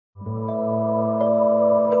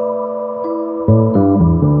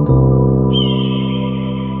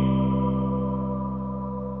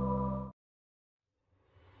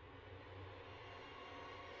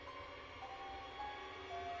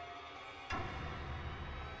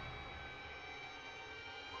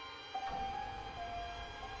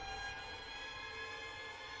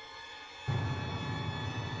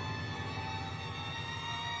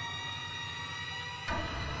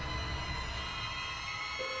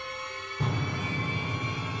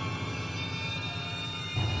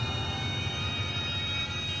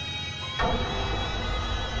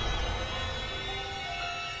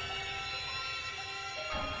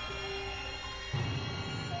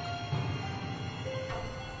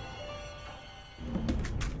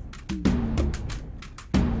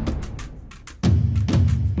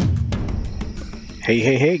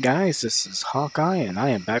Hey guys, this is Hawkeye and I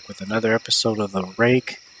am back with another episode of the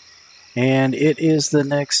Rake, and it is the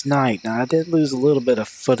next night. Now I did lose a little bit of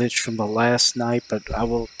footage from the last night, but I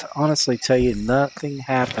will honestly tell you nothing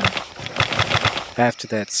happened after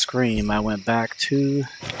that scream. I went back to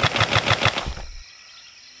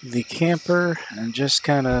the camper and just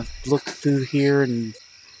kind of looked through here, and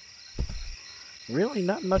really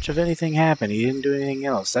not much of anything happened. He didn't do anything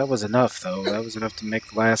else. That was enough though. That was enough to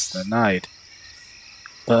make the last of the night.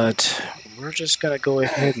 But we're just going to go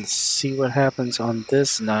ahead and see what happens on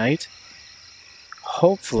this night.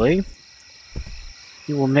 Hopefully,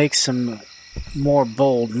 he will make some more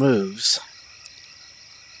bold moves.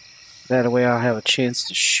 That way I'll have a chance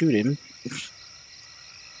to shoot him.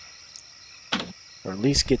 Or at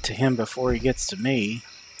least get to him before he gets to me.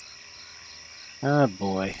 Oh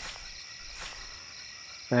boy.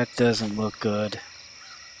 That doesn't look good.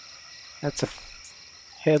 That's a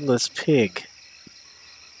headless pig.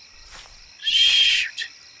 Shoot.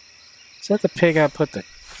 Is that the pig I put the...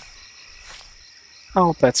 I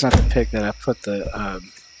hope that's not the pig that I put the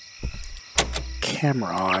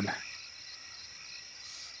camera on.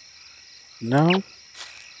 No?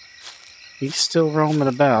 He's still roaming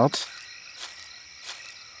about.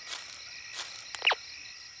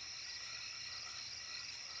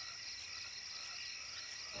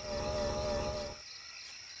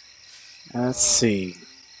 Let's see.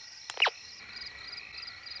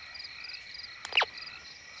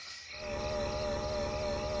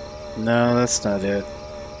 No, that's not it.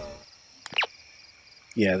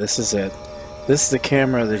 Yeah, this is it. This is the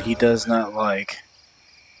camera that he does not like.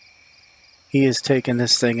 He has taken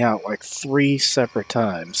this thing out like 3 separate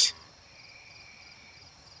times.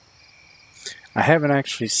 I haven't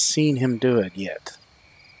actually seen him do it yet.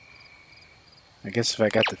 I guess if I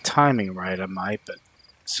got the timing right, I might, but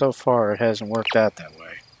so far it hasn't worked out that way.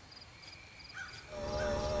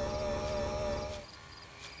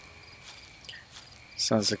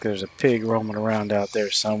 Sounds like there's a pig roaming around out there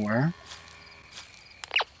somewhere.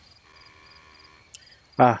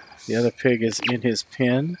 Ah, the other pig is in his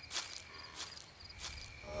pen.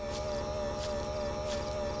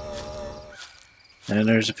 And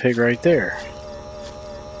there's a pig right there.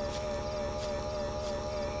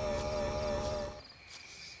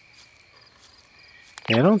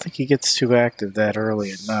 Yeah, I don't think he gets too active that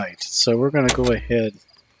early at night, so we're going to go ahead.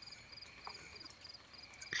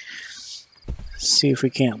 See if we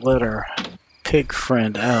can't let our pig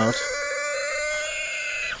friend out.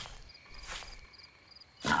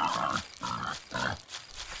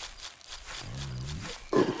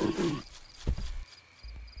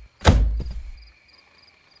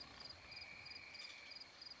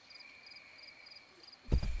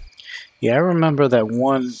 Yeah, I remember that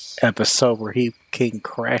one episode where he came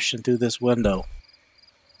crashing through this window.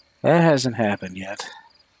 That hasn't happened yet.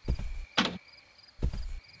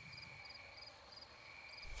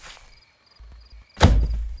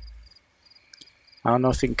 I don't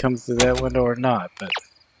know if he can come through that window or not, but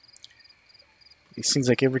it seems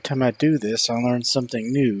like every time I do this, I learn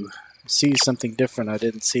something new. See something different I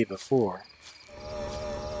didn't see before.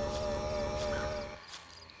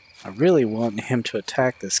 I really want him to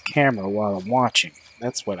attack this camera while I'm watching.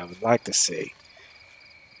 That's what I would like to see.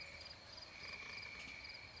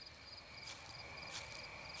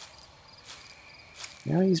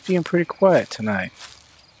 Yeah, he's being pretty quiet tonight.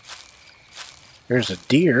 There's a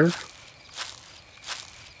deer.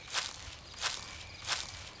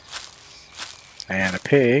 And a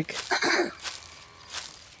pig.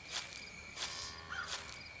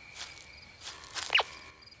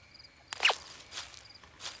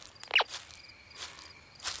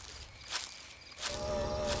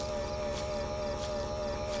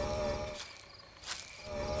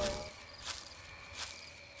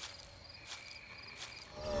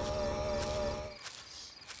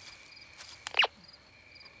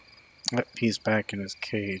 Oh, he's back in his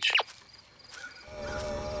cage.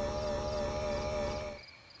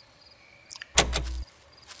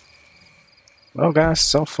 Well guys,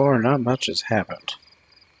 so far not much has happened.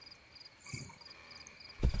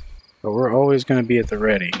 But we're always going to be at the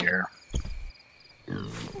ready here.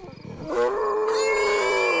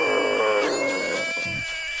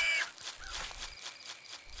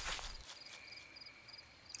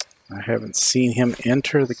 I haven't seen him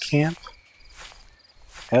enter the camp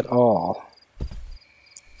at all.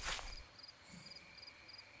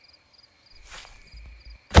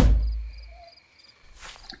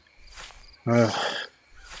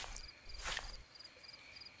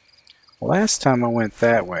 Last time I went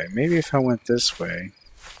that way. Maybe if I went this way.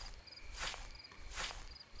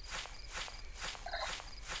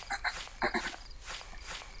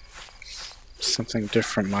 something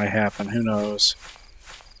different might happen. Who knows?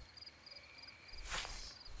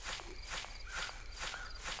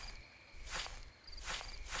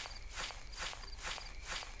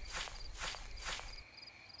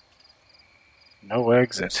 No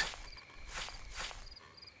exit.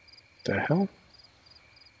 The hell?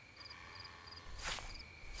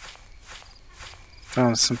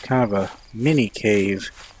 Found some kind of a mini cave.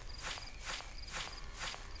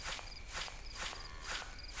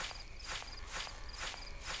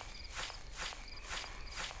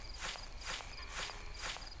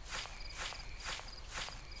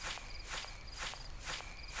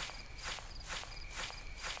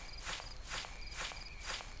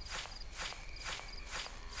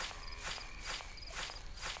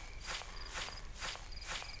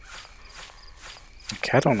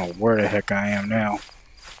 I don't know where the heck I am now.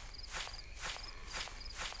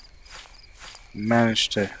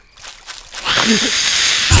 Managed to...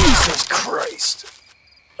 Jesus Christ!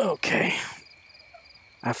 Okay.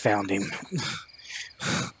 I found him.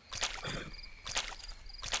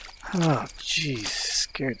 Oh, jeez.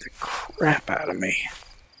 Scared the crap out of me.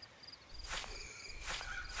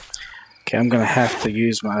 Okay, I'm gonna have to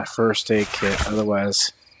use my first aid kit,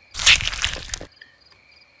 otherwise...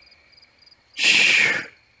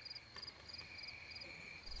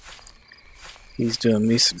 He's doing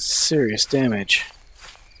me some serious damage.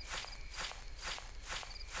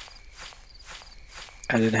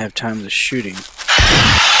 I didn't have time to shoot him.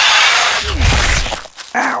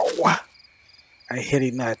 Ow! I hit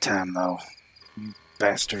him that time, though. You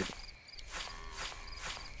bastard.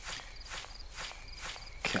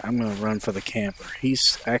 Okay, I'm gonna run for the camper.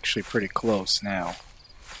 He's actually pretty close now.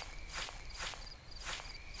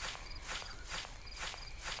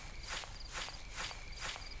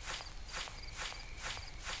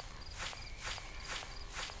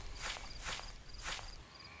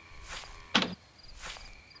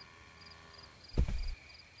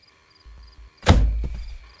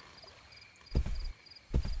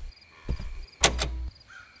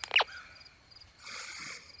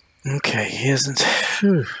 Okay, he isn't.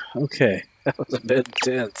 Whew, okay, that was a bit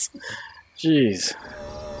intense. Jeez.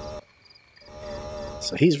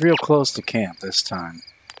 So he's real close to camp this time.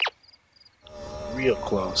 Real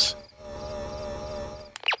close.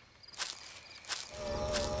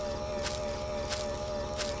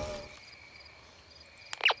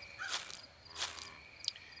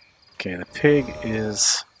 Okay, the pig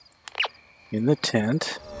is in the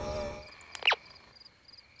tent.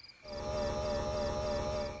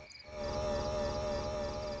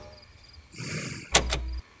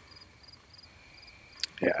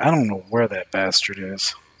 Yeah, I don't know where that bastard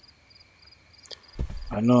is.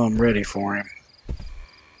 I know I'm ready for him.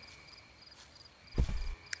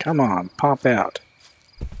 Come on, pop out.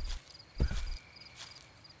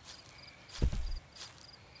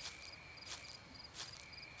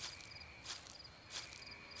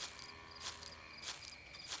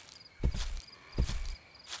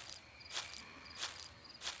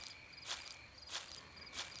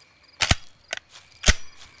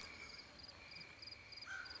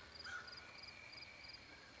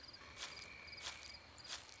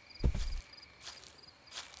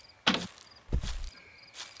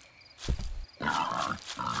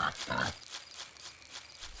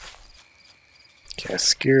 Okay, I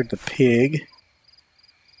scared the pig.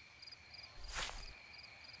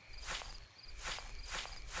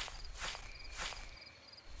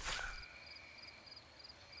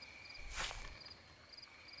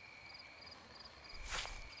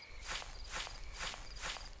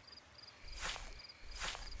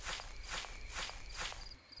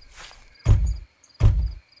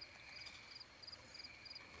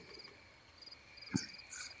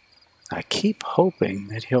 I keep hoping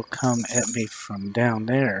that he'll come at me from down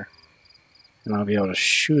there and I'll be able to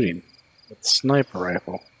shoot him with the sniper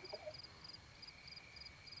rifle.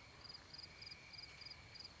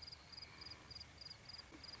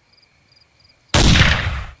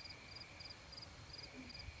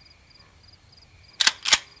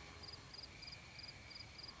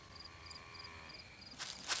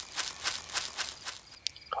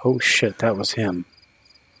 Oh shit, that was him.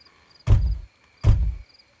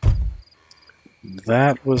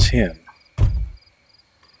 That was him.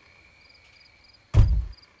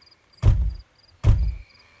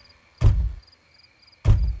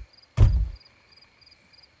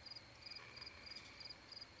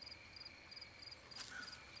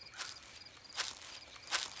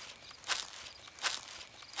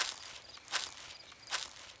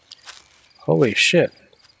 Holy shit.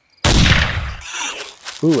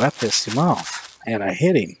 Ooh, I pissed him off. And I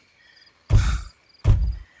hit him.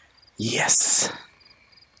 Yes.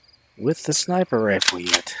 with the sniper rifle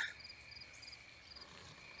yet.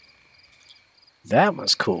 That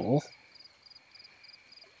was cool.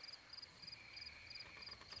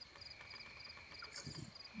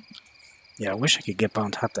 Yeah, I wish I could get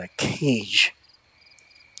on top of that cage.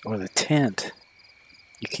 Or the tent.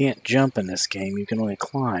 You can't jump in this game, you can only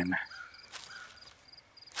climb.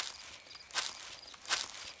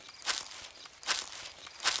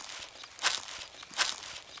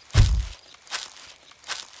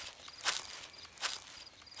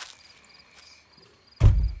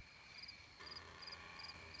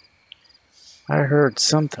 I heard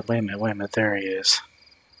something. Wait a minute, there he is.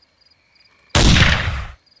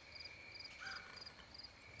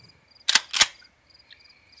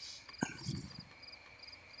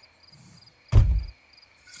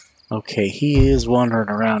 Okay, he is wandering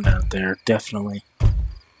around out there, definitely.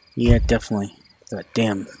 Yeah, definitely. That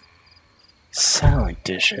damn satellite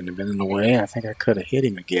dish hadn't been in the way. I think I could have hit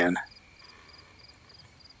him again.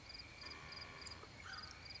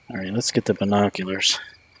 Alright, let's get the binoculars.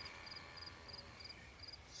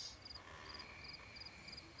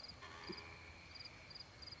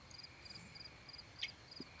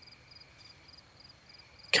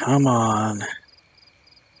 Come on.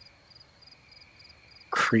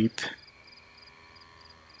 Creep.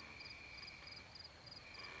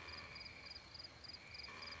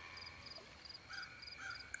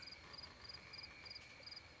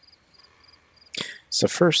 It's the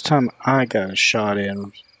first time I got a shot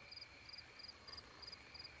in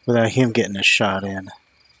without him getting a shot in.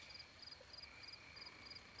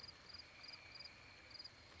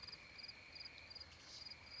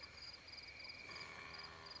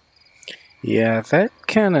 Yeah, I think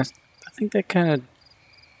that kind of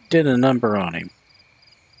did a number on him.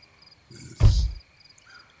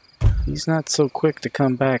 He's not so quick to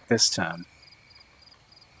come back this time.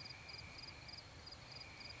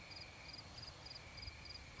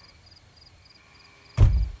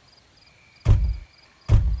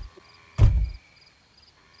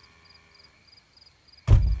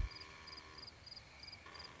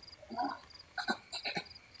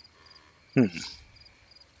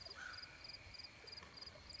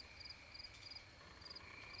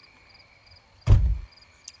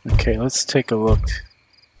 Okay, let's take a look.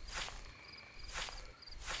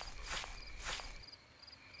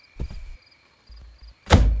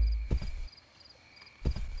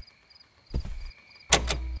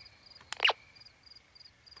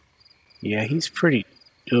 Yeah, he's pretty...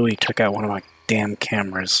 Oh, he took out one of my damn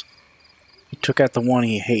cameras. He took out the one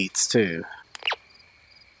he hates, too.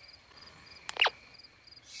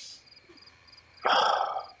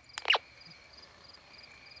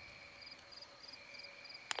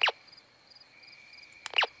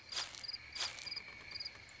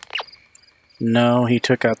 No, he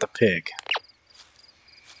took out the pig.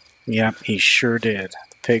 Yep, he sure did.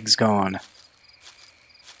 The pig's gone.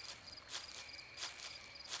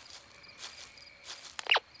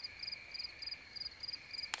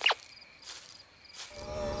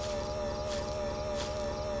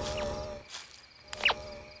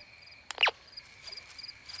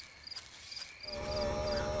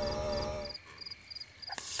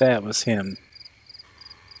 That was him.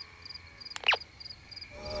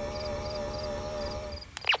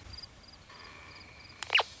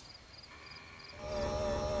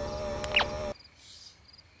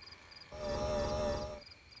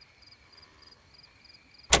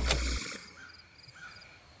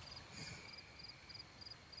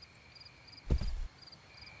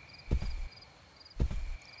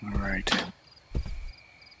 Alright.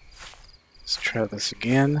 Let's try this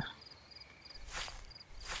again.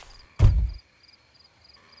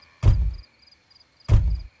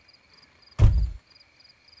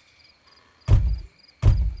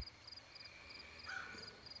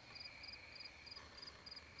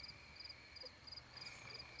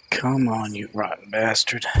 Come on, you rotten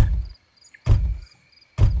bastard.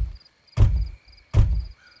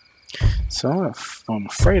 So what I'm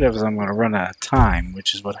afraid of is I'm going to run out of time,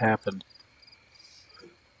 which is what happened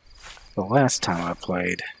the last time I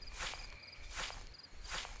played.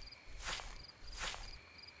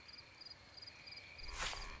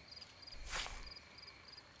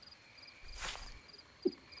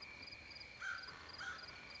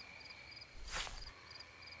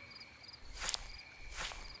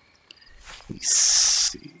 Let's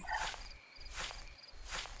see.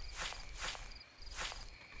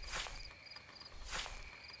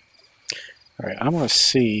 Alright, I'm going to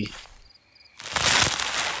see.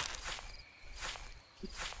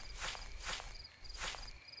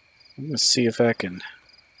 I'm going to see if I can.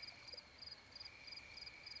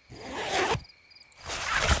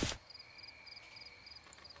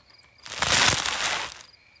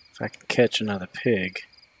 catch another pig.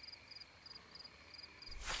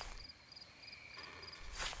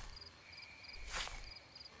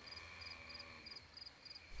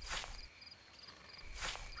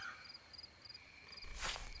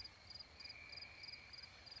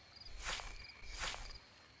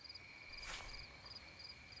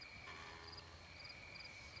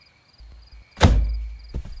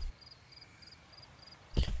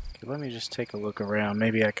 Let me just take a look around.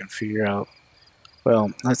 Maybe I can figure out.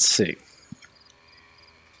 Well, let's see.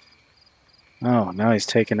 Oh, now he's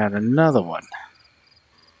taking out another one.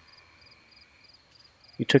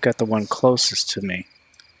 He took out the one closest to me.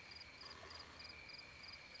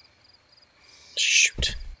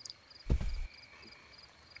 Shoot.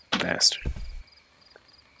 Bastard.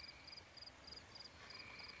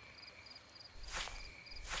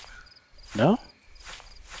 No?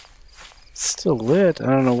 It's still lit. I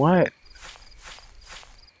don't know why it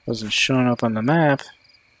wasn't showing up on the map.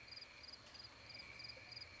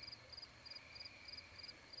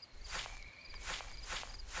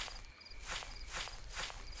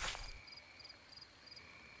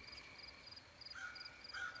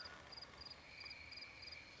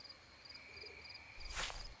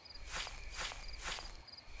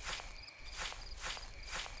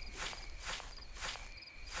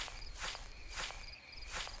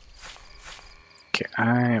 Okay,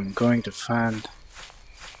 I am going to find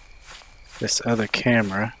this other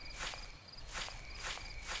camera.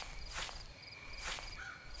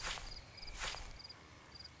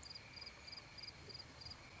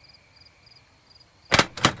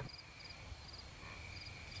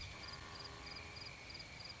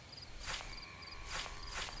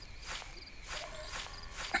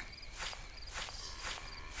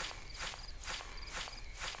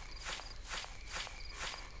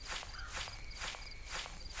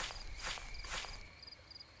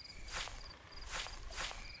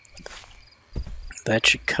 That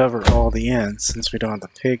should cover all the ends since we don't have the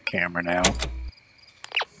pig camera now.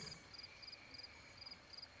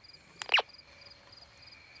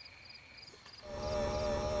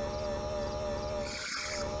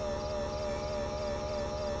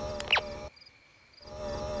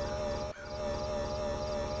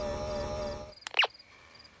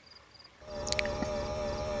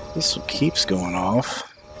 This one keeps going off.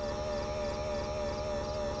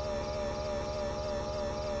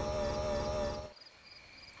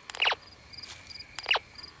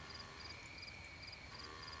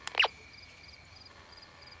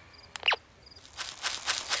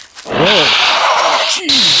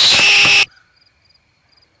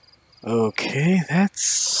 Okay,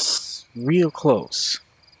 that's real close.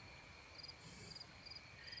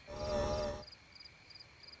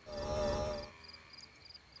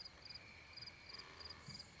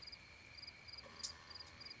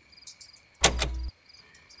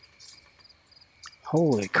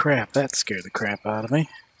 Holy crap, that scared the crap out of me.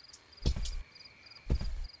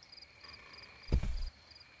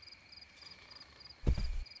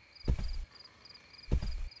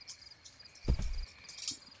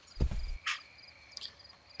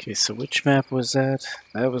 Okay, so which map was that?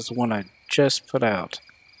 That was the one I just put out.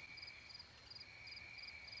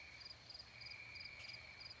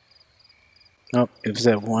 Nope, it was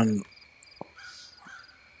that one.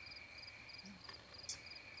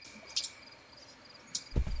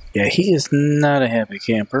 Yeah, he is not a happy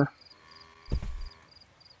camper.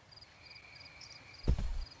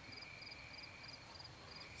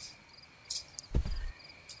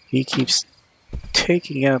 He keeps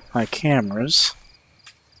taking out my cameras.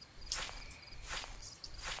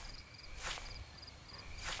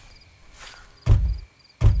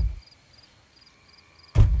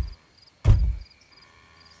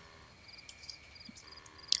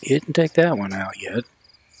 He didn't take that one out yet.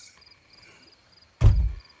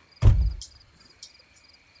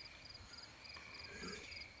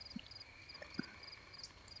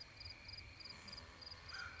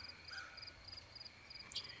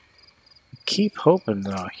 Keep hoping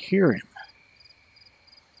that I'll hear him.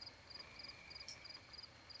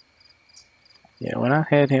 Yeah, when I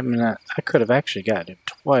had him, I could have actually gotten him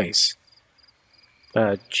twice, but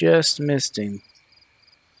I just missed him.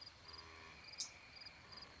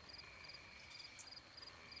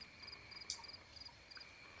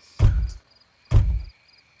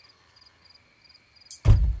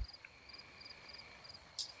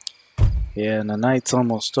 Yeah, and the night's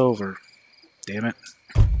almost over. Damn it.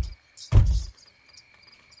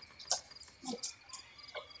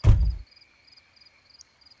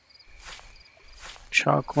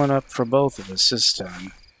 Chalk one up for both of us this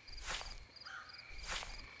time.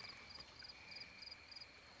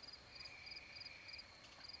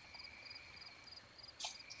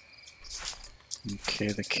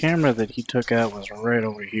 Okay, the camera that he took out was right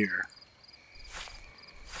over here.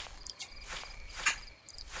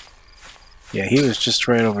 Yeah, he was just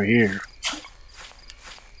right over here.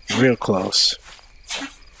 Real close.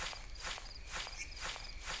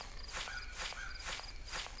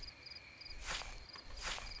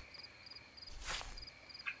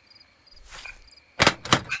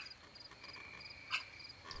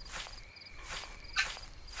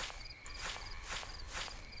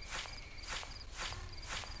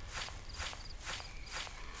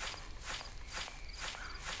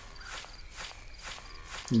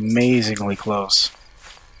 Amazingly close.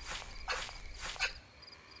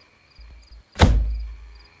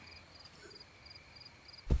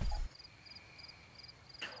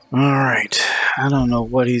 Alright, I don't know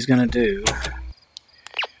what he's gonna do.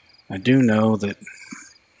 I do know that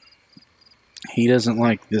he doesn't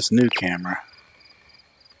like this new camera.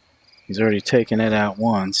 He's already taken it out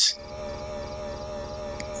once.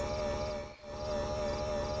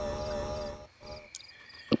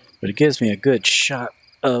 But it gives me a good shot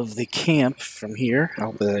of the camp from here. I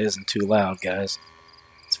hope that isn't too loud, guys.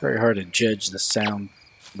 It's very hard to judge the sound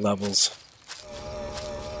levels.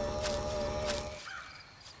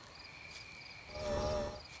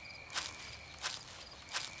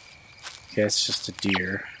 Okay, it's just a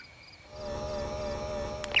deer.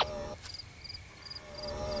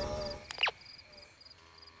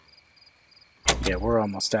 Yeah, we're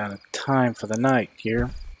almost out of time for the night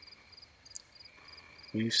here.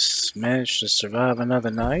 We've managed to survive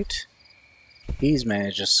another night. He's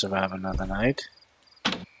managed to survive another night.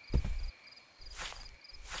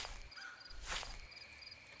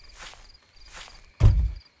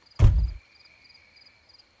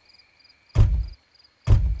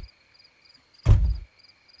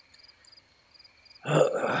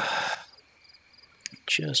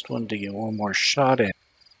 Just wanted to get one more shot in.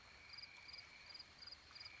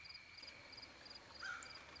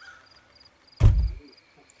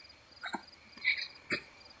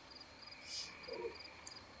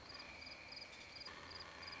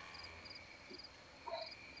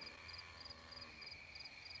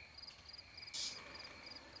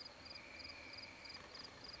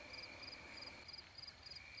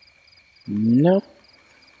 Nope.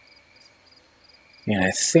 And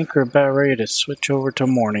I think we're about ready to switch over to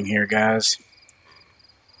morning here, guys.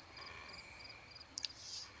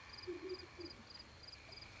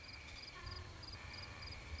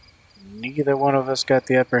 Neither one of us got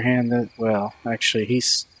the upper hand. That, well, actually, I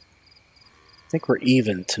think we're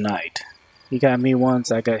even tonight. He got me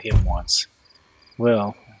once, I got him once.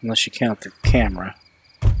 Well, unless you count the camera.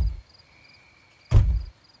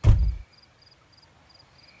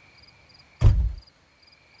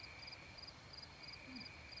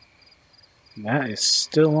 That is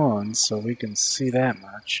still on, so we can see that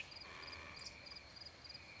much.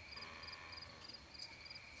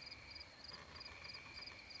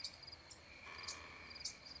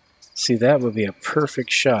 See, that would be a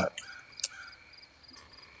perfect shot.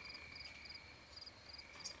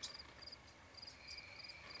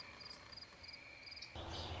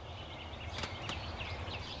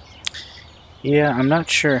 Yeah, I'm not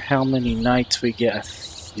sure how many nights we get.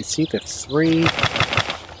 It's either 3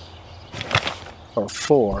 or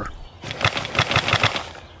 4.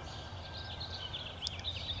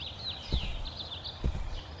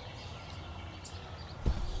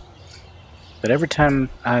 But every time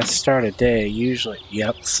I start a day, usually...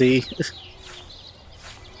 Yep, see?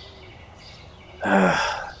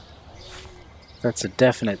 That's a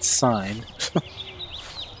definite sign.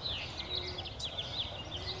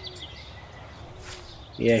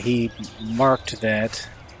 Yeah, he marked that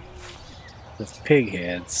with pig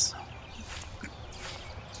heads.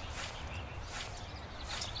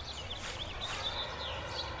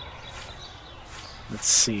 Let's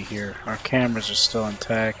see here. Our cameras are still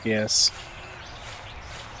intact, yes.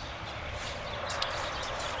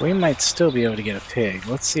 We might still be able to get a pig.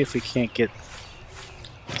 Let's see if we can't get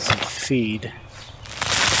some feed.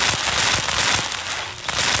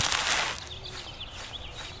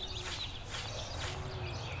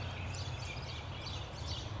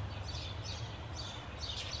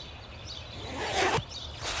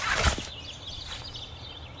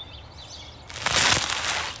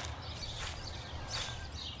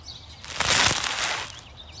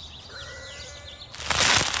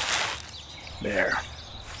 There.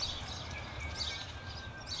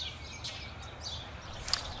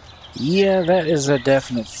 Yeah, that is a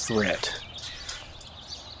definite threat.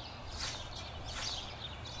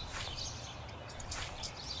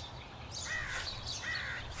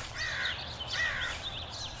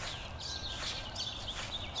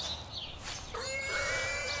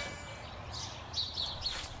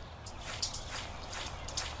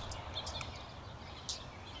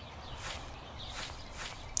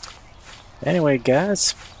 Anyway,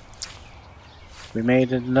 guys, we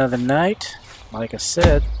made it another night. Like I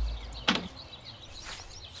said,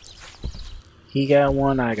 he got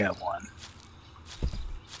one, I got one.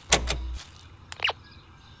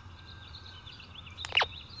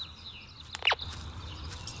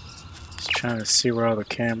 Just trying to see where all the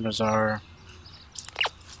cameras are.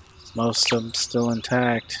 Most of them still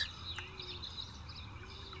intact.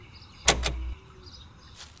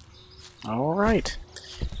 Alright.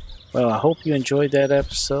 Well, I hope you enjoyed that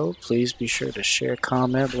episode. Please be sure to share,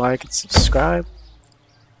 comment, like, and subscribe.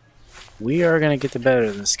 We are going to get the better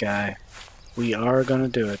of this guy. We are going to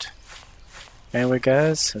do it. Anyway,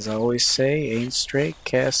 guys, as I always say, aim straight,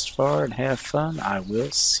 cast far, and have fun. I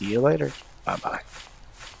will see you later. Bye-bye.